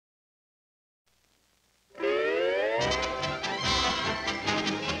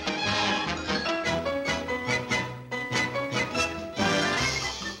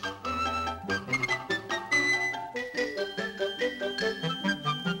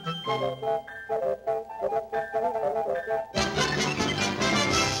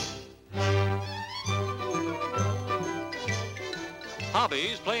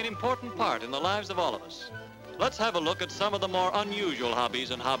important part in the lives of all of us. Let's have a look at some of the more unusual hobbies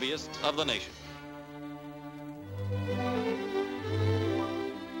and hobbyists of the nation.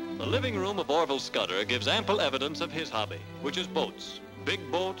 The living room of Orville Scudder gives ample evidence of his hobby, which is boats. Big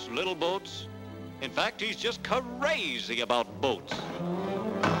boats, little boats. In fact, he's just crazy about boats.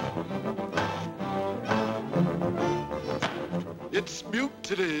 It's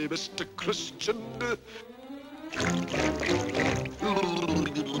mutiny, Mr. Christian.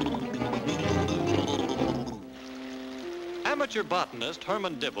 Amateur botanist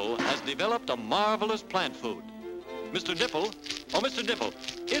Herman Dipple has developed a marvelous plant food. Mr. Dipple, Mr. Dipple,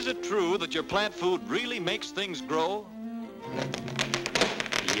 is it true that your plant food really makes things grow?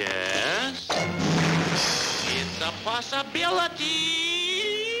 Yes. It's a possibility.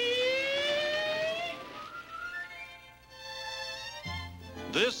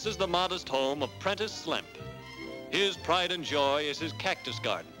 This is the modest home of Prentice Slemp. His pride and joy is his cactus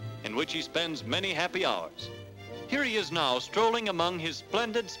garden, in which he spends many happy hours. Here he is now, strolling among his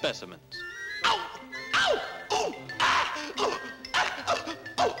splendid specimens. Ow! Ow! Ooh! Ah! Ooh! Ah!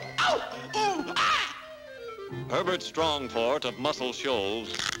 Ooh! Ow! Ooh! Ah! Herbert Strongfort of Muscle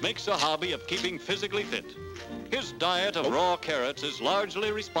Shoals makes a hobby of keeping physically fit. His diet of raw carrots is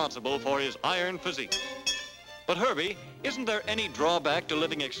largely responsible for his iron physique. But Herbie, isn't there any drawback to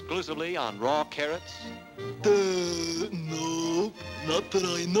living exclusively on raw carrots? No, not that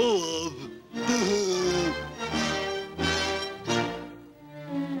I know of.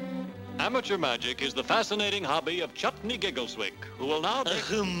 Amateur magic is the fascinating hobby of Chutney Giggleswick, who will now take...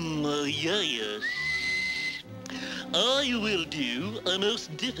 Yes. I will do a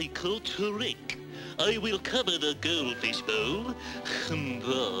most difficult trick. I will cover the goldfish bowl,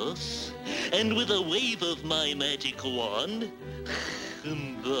 thus, and with a wave of my magic wand,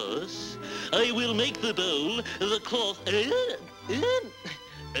 thus, I will make the bowl, the cloth,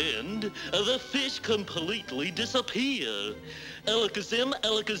 and the fish completely disappear.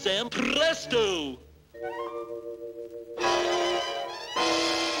 Alakazam, presto!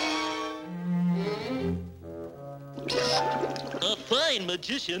 A fine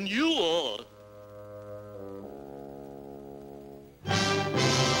magician you are.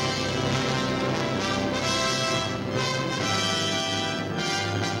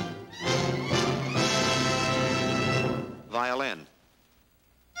 Violin.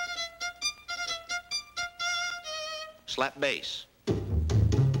 Slap bass.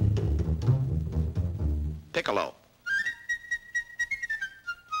 Piccolo.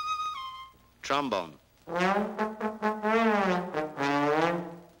 Trombone.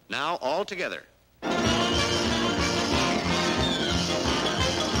 Now all together.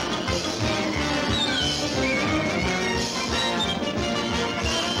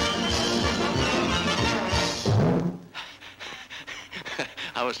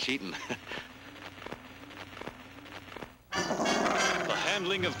 I was cheating. The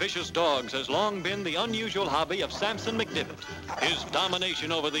handling of vicious dogs has long been the unusual hobby of Samson McDivitt. His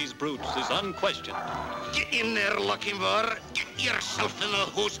domination over these brutes is unquestioned. Get in there, Luckyver. Get yourself in the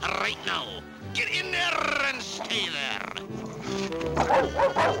house right now. Get in there and stay there.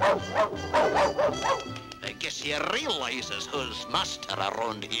 I guess he realizes who's master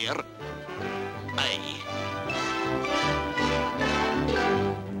around here. Aye.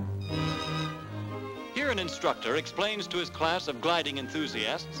 Here an instructor explains to his class of gliding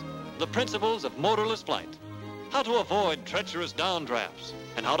enthusiasts the principles of motorless flight, how to avoid treacherous downdrafts,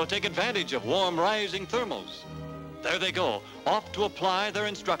 and how to take advantage of warm rising thermals. There they go, off to apply their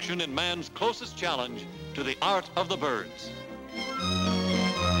instruction in man's closest challenge to the art of the birds.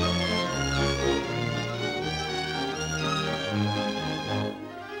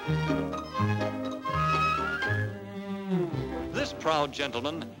 This proud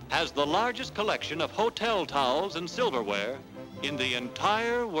gentleman has the largest collection of hotel towels and silverware in the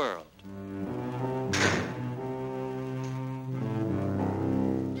entire world.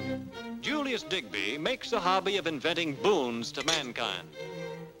 Julius Digby makes a hobby of inventing boons to mankind.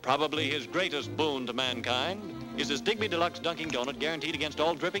 Probably his greatest boon to mankind is his Digby Deluxe Dunking Donut, guaranteed against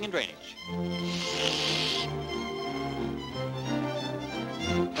all dripping and drainage.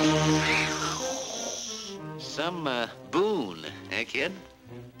 Some boon, eh, kid?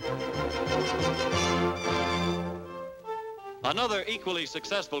 Another equally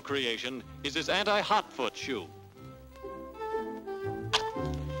successful creation is his anti-hotfoot shoe.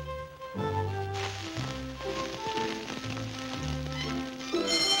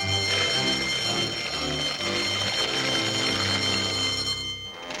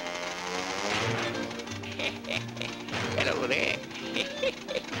 Hello there.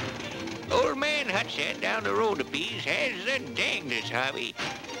 Old man Hudson down the road a piece has the dangest hobby.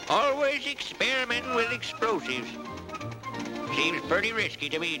 Always experimenting with explosives. Seems pretty risky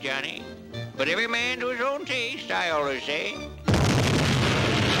to me, Johnny. But every man to his own taste, I always say.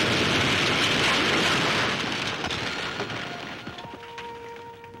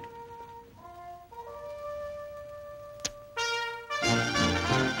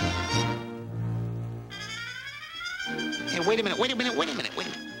 Hey, wait a minute.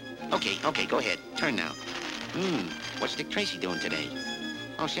 Okay, go ahead. Turn now. What's Dick Tracy doing today?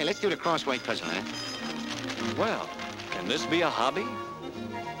 Oh, say, let's do the crossword puzzle, huh? Well, can this be a hobby?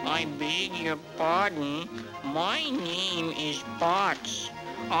 I beg your pardon. My name is Bots.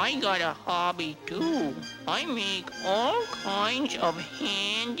 I got a hobby too. I make all kinds of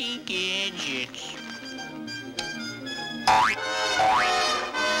handy gadgets.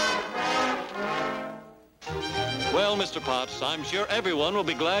 Well, Mr. Potts, I'm sure everyone will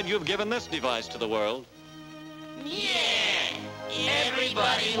be glad you've given this device to the world. Yeah!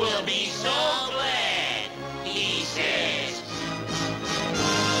 Everybody will be so